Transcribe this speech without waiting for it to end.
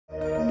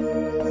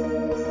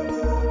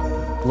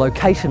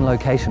Location,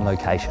 location,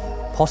 location.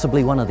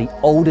 Possibly one of the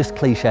oldest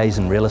cliches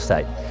in real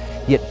estate,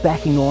 yet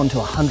backing on to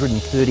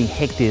 130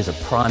 hectares of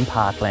prime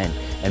parkland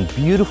and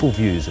beautiful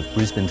views of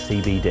Brisbane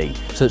CBD.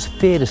 So it's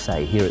fair to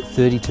say here at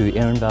 32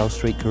 Erinvale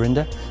Street,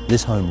 Corinda,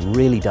 this home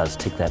really does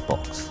tick that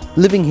box.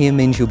 Living here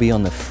means you'll be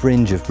on the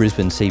fringe of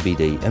Brisbane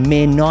CBD, a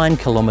mere 9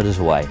 kilometres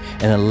away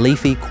in a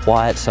leafy,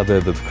 quiet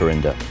suburb of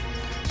Corinda.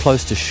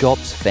 Close to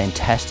shops,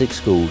 fantastic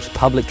schools,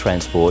 public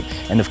transport,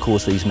 and of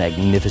course these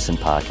magnificent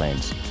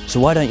parklands. So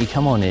why don't you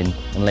come on in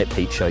and let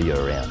Pete show you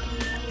around.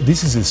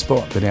 This is the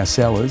spot that our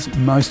sellers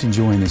most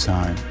enjoy in this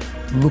home,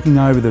 looking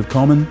over the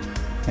common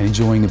and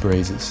enjoying the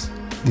breezes.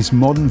 This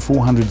modern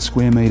 400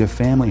 square metre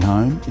family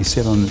home is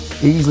set on an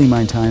easily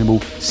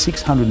maintainable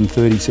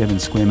 637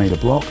 square metre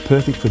block,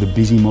 perfect for the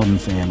busy modern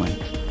family.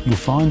 You'll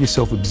find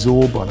yourself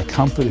absorbed by the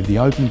comfort of the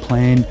open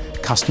plan,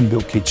 custom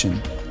built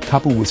kitchen,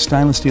 coupled with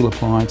stainless steel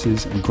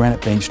appliances and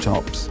granite bench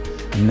tops,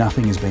 and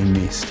nothing has been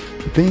missed.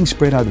 Being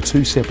spread over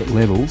 2 separate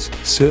levels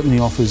certainly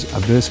offers a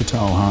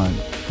versatile home.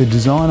 The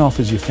design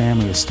offers your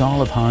family a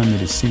style of home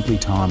that is simply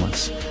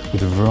timeless,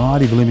 with a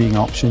variety of living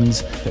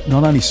options that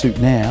not only suit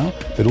now,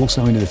 but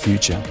also into the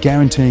future,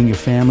 guaranteeing your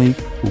family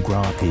will grow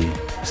up here.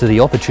 So the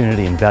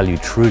opportunity and value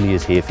truly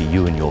is here for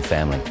you and your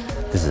family.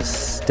 This is a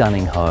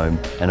stunning home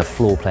and a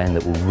floor plan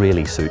that will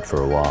really suit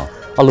for a while.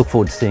 I look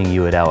forward to seeing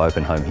you at our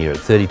open home here at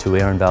 32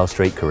 Erinvale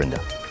Street,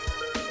 Corinda.